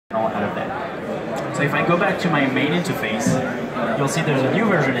out of that. So if I go back to my main interface, you'll see there's a new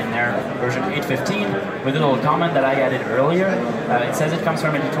version in there, version 8.15, with a little comment that I added earlier. It says it comes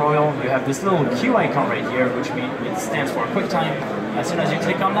from editorial. You have this little Q icon right here, which means it stands for QuickTime. As soon as you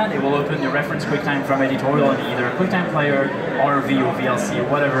click on that, it will open the reference QuickTime from editorial in either a QuickTime player or VO, VLC,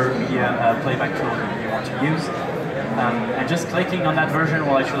 whatever media playback tool you want to use. And just clicking on that version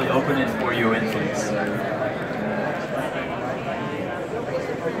will actually open it for you in Flix.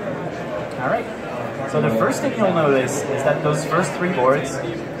 Alright, so the first thing you'll notice is that those first three boards,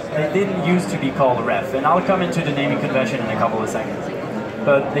 they didn't used to be called ref, and I'll come into the naming convention in a couple of seconds.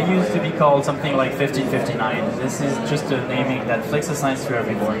 But they used to be called something like 1559. This is just a naming that Flix assigns to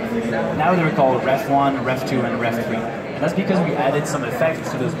every board. Now they're called ref1, ref2, and ref3. And that's because we added some effects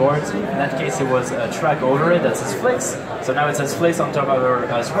to those boards. In that case, it was a track over it that says Flix. So now it says Flix on top of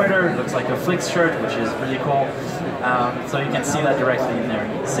our sweater. It looks like a Flix shirt, which is really cool. So you can see that directly in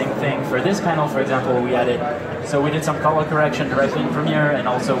there. Same thing for this panel, for example, we did some color correction directly in Premiere, and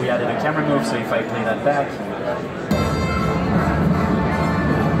also we added a camera move, so if I play that back,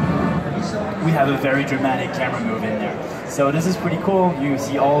 we have a very dramatic camera move in there. So this is pretty cool. You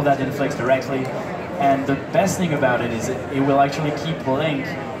see all that in Flix directly. And the best thing about it is it will actually keep a link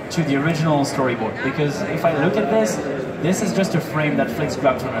to the original storyboard. Because if I look at this, this is just a frame that Flix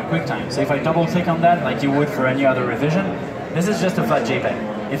grabbed from a QuickTime. So if I double click on that, like you would for any other revision, this is just a flat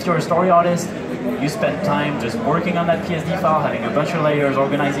JPEG. If you're a story artist, you spend time just working on that PSD file, having a bunch of layers,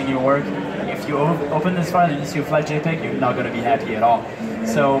 organizing your work. If you open this file and you see a flat JPEG, you're not going to be happy at all.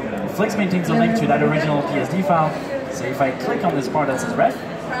 So Flix maintains a link to that original PSD file. So if I click on this part that says ref,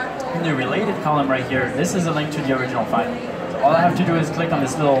 in the related column right here, this is a link to the original file. So all I have to do is click on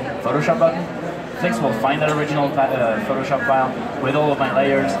this little Photoshop button. Flix will find that original Photoshop file with all of my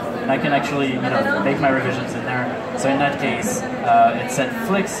layers, and I can actually, make my revisions in there. So in that case, it sent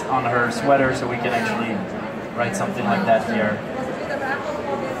Flix on her sweater, so we can actually write something like that here.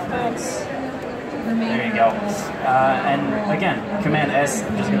 Flix. There you go. And again, Command S,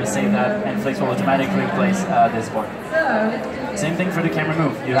 I'm just going to save that, and Flix will automatically replace this board. Same thing for the camera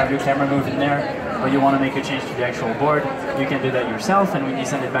move. You have your camera move in there, but you want to make a change to the actual board. You can do that yourself, and when you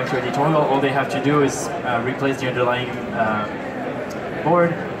send it back to editorial, all they have to do is replace the underlying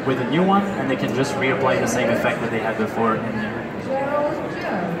board with a new one, and they can just reapply the same effect that they had before in there.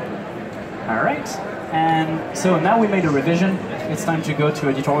 Alright, and so now we made a revision. It's time to go to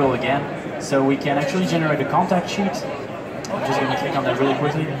editorial again. So we can actually generate a contact sheet. I'm just going to click on that really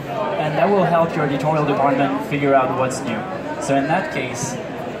quickly. And that will help your editorial department figure out what's new. So in that case,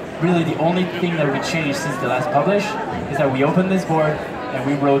 really the only thing that we changed since the last publish is that we opened this board and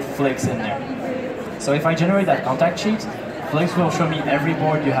we wrote Flix in there. So if I generate that contact sheet, Flix will show me every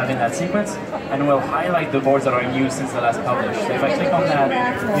board you have in that sequence, and will highlight the boards that are new since the last publish. So if I click on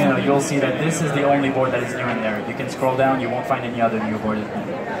that, you'll see that this is the only board that is new in there. You can scroll down, you won't find any other new board in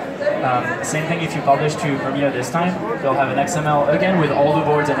there. Same thing if you publish to Premiere this time, you'll have an XML again with all the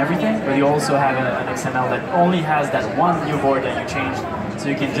boards and everything, but you also have an XML that only has that one new board that you changed. So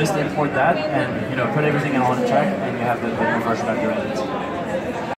you can just import that and put everything on one track, and you have the new version of your edit.